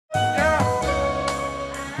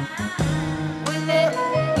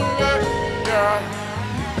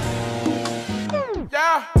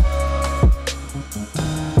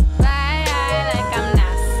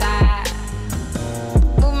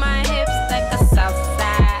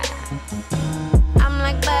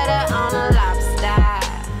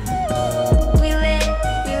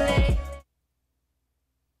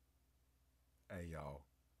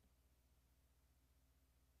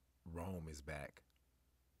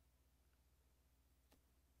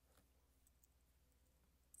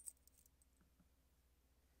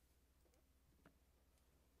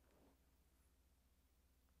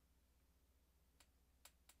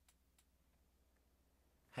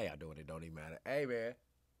How y'all doing? It don't even matter. Hey, man.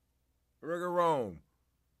 Rick and Rome.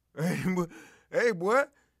 Hey, boy.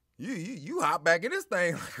 You hop back in this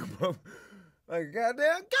thing like a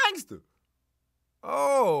goddamn gangster.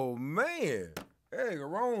 Oh, man. Hey,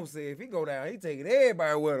 Rome said if he go down, he taking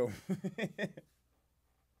everybody with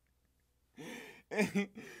him.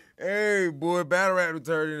 Hey, boy, Battle Rap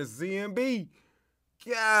returned into CMB.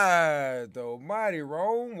 God almighty,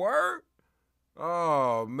 Rome, word?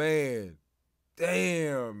 Oh, man.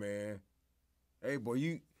 Damn, man. Hey, boy,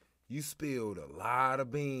 you spilled a lot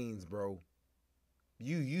of beans, bro.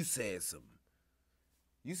 You said some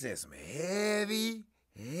heavy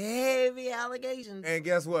allegations. And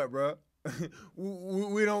guess what, bro?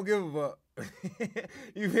 we don't give a fuck.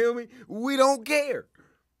 You feel me? We don't care.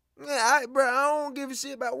 Yeah, bro, I don't give a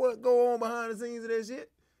shit about what go on behind the scenes of that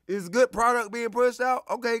shit. Is good product being pushed out?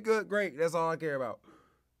 Okay, good, great. That's all I care about.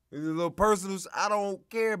 It's a little personal. I don't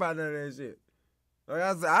care about none of that shit. Like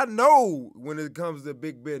I said, I know when it comes to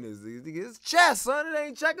big business, it's chess, son. It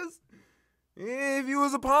ain't checkers. If you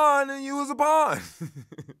was a pawn, then you was a pawn.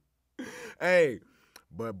 Hey,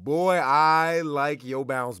 but boy, I like your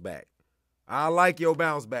bounce back. I like your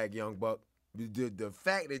bounce back, young buck. The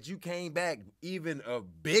fact that you came back even a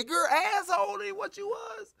bigger asshole than what you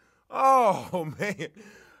was. Oh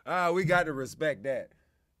man, we got to respect that.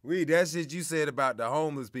 That shit you said about the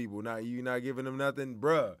homeless people. Now you not giving them nothing,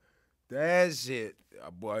 bruh. That shit,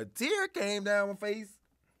 boy, a tear came down my face.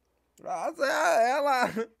 I said,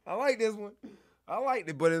 I like this one. I liked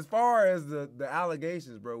it. But as far as the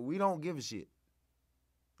allegations, bro, we don't give a shit.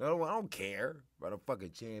 I don't care about a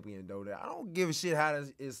fucking champion, though. I don't give a shit how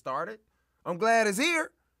it started. I'm glad it's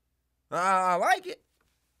here. I like it.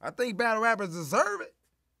 I think battle rappers deserve it.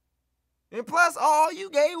 And plus, all you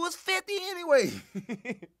gave was 50 anyway.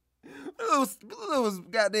 It was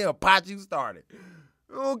goddamn pot you started.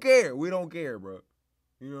 We don't care. We don't care, bro.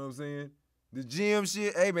 You know what I'm saying? The gym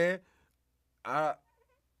shit, hey man, as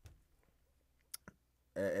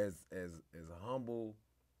humble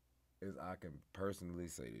as I can personally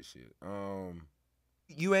say this shit,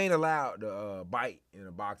 you ain't allowed to bite in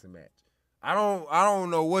a boxing match. I don't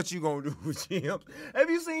know what you gonna do with Jim. Have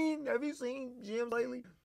you seen Jim lately?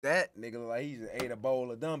 That nigga look like he just ate a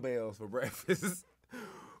bowl of dumbbells for breakfast.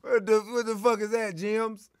 What the fuck is that,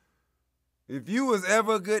 Jims? If you was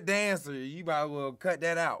ever a good dancer, you might as well cut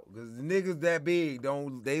that out. Because the niggas that big,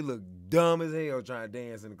 they look dumb as hell trying to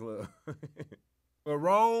dance in the club. But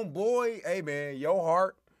Rome, boy, hey man, your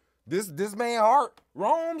heart, this man heart,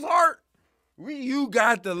 Rome's heart, you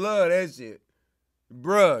got to love that shit.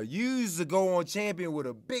 Bruh, you used to go on Champion with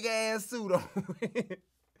a big ass suit on.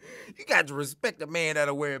 You got to respect a man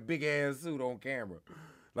that'll wear a big ass suit on camera.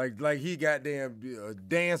 Like he goddamn a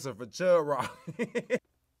dancer for Chud Rock.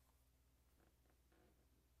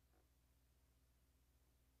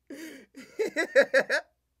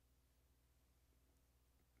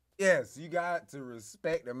 Yes, you got to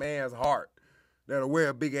respect a man's heart that'll wear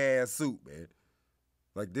a big ass suit, man.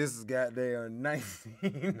 Like this is goddamn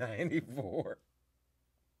 1994.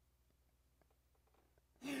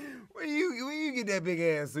 Where you get that big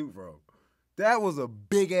ass suit from? That was a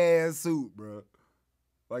big ass suit, bro.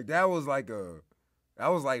 Like that was like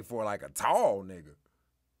for like a tall nigga.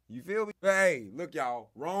 You feel me? But hey, look y'all,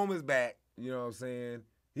 Rome is back. You know what I'm saying?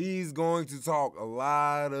 He's going to talk a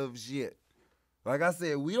lot of shit. Like I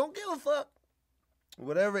said, we don't give a fuck.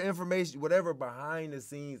 Whatever information, whatever behind the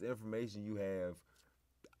scenes information you have,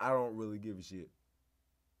 I don't really give a shit.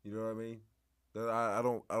 You know what I mean? I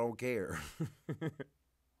don't care.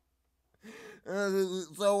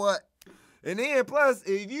 So what? And then plus,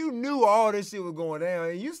 if you knew all this shit was going down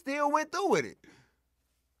and you still went through with it,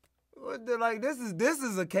 like this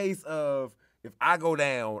is a case of if I go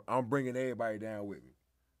down, I'm bringing everybody down with me.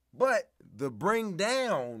 But the bring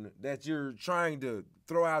down that you're trying to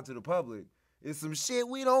throw out to the public is some shit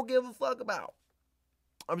we don't give a fuck about.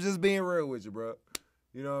 I'm just being real with you, bro.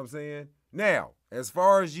 You know what I'm saying? Now, as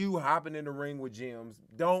far as you hopping in the ring with Jims,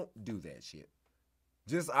 don't do that shit.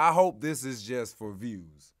 I hope this is just for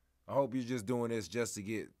views. I hope you're just doing this just to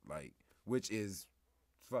get, like, which is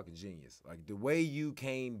fucking genius. Like, the way you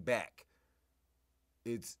came back,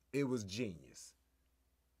 it was genius.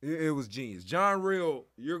 It was genius. John Real,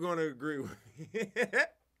 you're going to agree with me.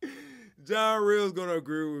 John Real's going to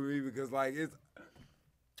agree with me because, like, it's...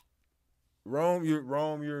 Rome,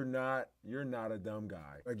 you're not a dumb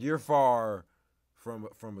guy. Like, you're far from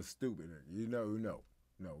a stupid. You know.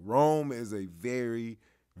 No, Rome is a very,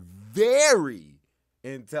 very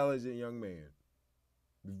intelligent young man.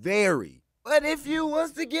 Very. But if you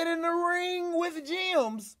was to get in the ring with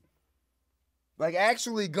Jims, like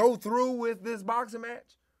actually go through with this boxing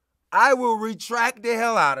match, I will retract the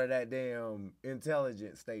hell out of that damn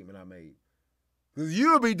intelligent statement I made. Because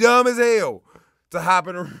you'll be dumb as hell to hop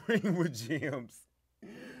in a ring with Jims.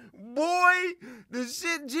 Boy, the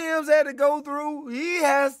shit Jims had to go through, he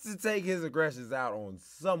has to take his aggressions out on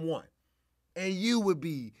someone. And you would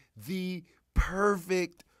be the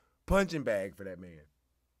perfect punching bag for that man.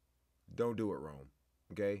 Don't do it, Rome.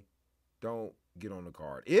 Okay? Don't get on the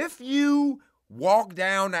card. If you walk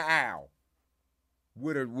down the aisle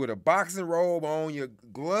with a boxing robe on, you're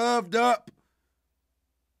gloved up,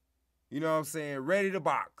 you know what I'm saying, ready to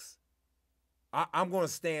box, I'm going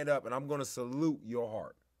to stand up and I'm going to salute your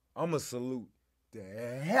heart. I'm going to salute the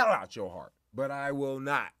hell out your heart. But I will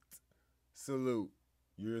not salute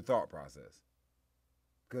your thought process.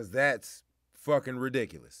 Because that's fucking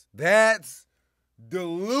ridiculous. That's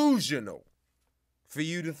delusional for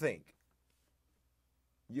you to think.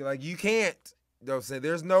 You can't, you know what I'm saying,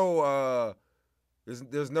 there's no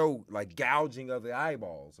like gouging of the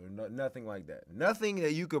eyeballs or nothing like that. Nothing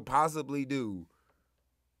that you could possibly do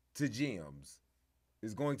to Jims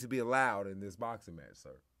is going to be allowed in this boxing match,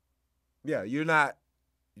 sir. Yeah, you're not,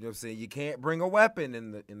 you know what I'm saying, you can't bring a weapon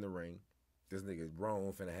in the ring. This nigga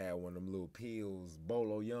Rome finna have one of them little pills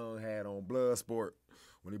Bolo Young had on Bloodsport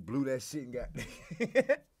when he blew that shit and got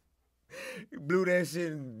he blew that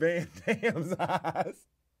shit in Van Dam's eyes.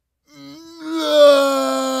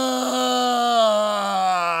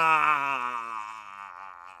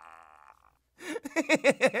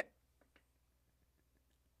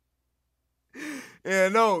 Yeah,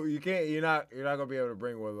 no, you can't. You're not gonna be able to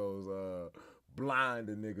bring one of those blind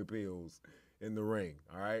nigga pills in the ring.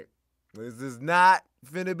 All right, this is not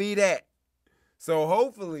finna be that. So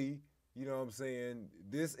hopefully, you know what I'm saying,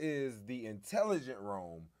 this is the intelligent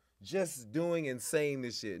Rome just doing and saying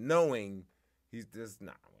this shit, knowing he's just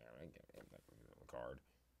not. I ain't gonna put him on the card.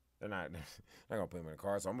 They're not gonna put him on the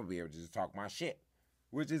card, so I'm gonna be able to just talk my shit,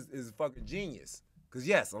 which is fucking genius. Cause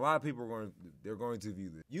yes, a lot of people are going to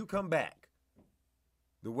view this. You come back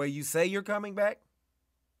the way you say you're coming back,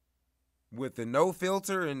 with the no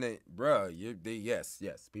filter and the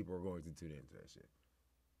yes, people are going to tune into that shit.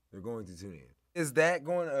 They're going to tune in. Is that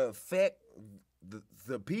going to affect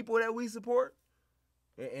the people that we support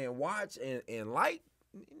and watch and like?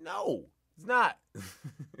 No, it's not.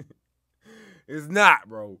 It's not,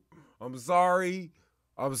 bro. I'm sorry.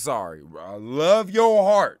 I love your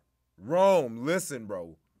heart. Rome, listen,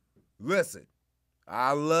 bro. Listen.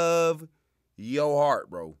 I love your heart,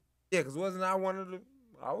 bro. Yeah, because I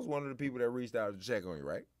was one of the people that reached out to check on you,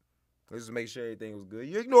 right? Just to make sure everything was good.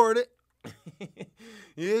 You ignored it.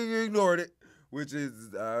 You ignored it, which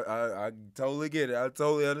is, I totally get it. I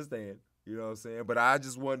totally understand. You know what I'm saying? But I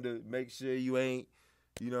just wanted to make sure you ain't,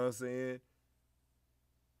 you know what I'm saying?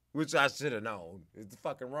 Which I should have known. It's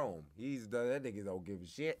fucking Rome. That nigga don't give a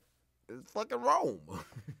shit. It's fucking Rome.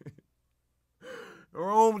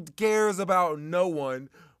 Rome cares about no one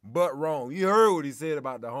but Rome. You heard what he said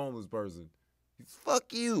about the homeless person.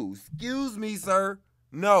 Fuck you. Excuse me, sir.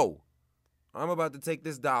 No. I'm about to take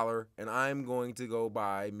this $1 and I'm going to go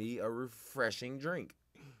buy me a refreshing drink.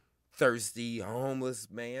 Thirsty, homeless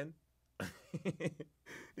man.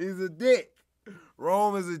 He's a dick.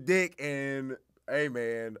 Rome is a dick, and hey,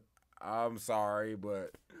 man, I'm sorry,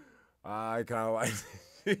 but I kind of like this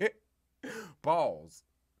shit. Pause.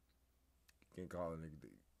 Can't call a nigga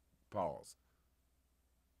dick. Pause.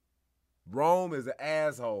 Rome is an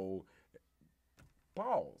asshole.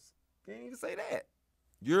 Pause. Can't even say that.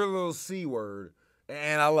 You're a little C word,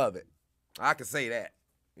 and I love it. I can say that.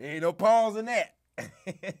 Ain't no pause in that.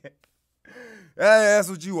 That's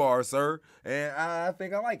what you are, sir. And I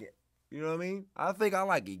think I like it. You know what I mean? I think I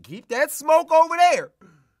like it. Keep that smoke over there.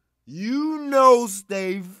 You know,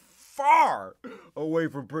 stay far away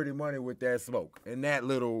from PrittyMoney with that smoke and that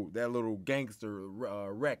little gangster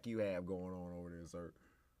wreck you have going on over there, sir.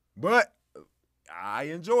 But I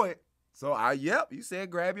enjoy it. So you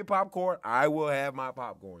said grab your popcorn. I will have my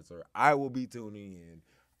popcorn, sir. I will be tuning in.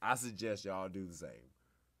 I suggest y'all do the same.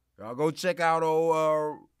 Y'all go check out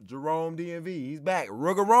old Jerome Dmv. He's back.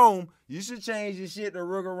 Rugger Rome. You should change your shit to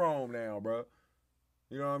Rugger Rome now, bro.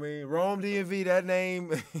 You know what I mean? Rome Dmv, that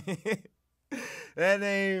name, that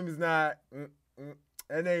name's not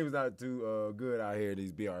too good out here in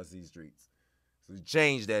these BRC streets. So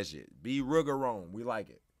change that shit. Be Rugger Rome. We like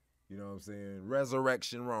it. You know what I'm saying?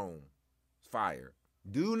 Resurrection Rome. Fire.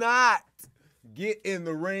 Do not get in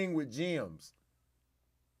the ring with Jims.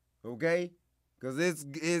 Okay? Because it's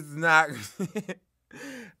not,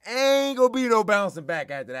 ain't gonna be no bouncing back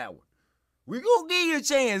after that one. We gonna give you a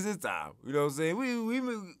chance this time. You know what I'm saying?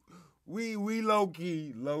 We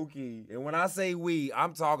low-key. And when I say we,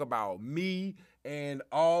 I'm talking about me and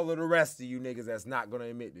all of the rest of you niggas that's not gonna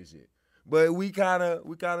admit this shit. But we kinda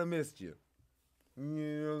missed you. You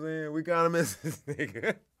know what I'm saying? We kinda missed this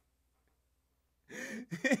nigga.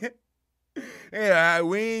 Yeah,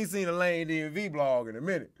 we ain't seen a Lane Dmv blog in a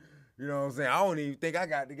minute. You know what I'm saying? I don't even think I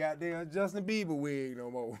got the goddamn Justin Bieber wig no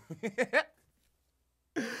more.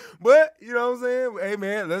 But, you know what I'm saying? Hey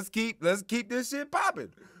man, let's keep this shit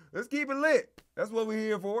popping. Let's keep it lit. That's what we're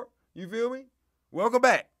here for. You feel me? Welcome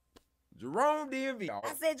back. Jerome Dmv.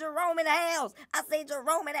 I said Jerome in the house. I say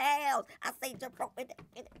Jerome in the house. I say Jerome in the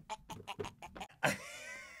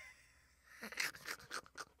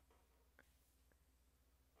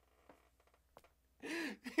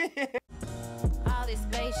All these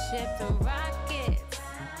spaceships and rockets.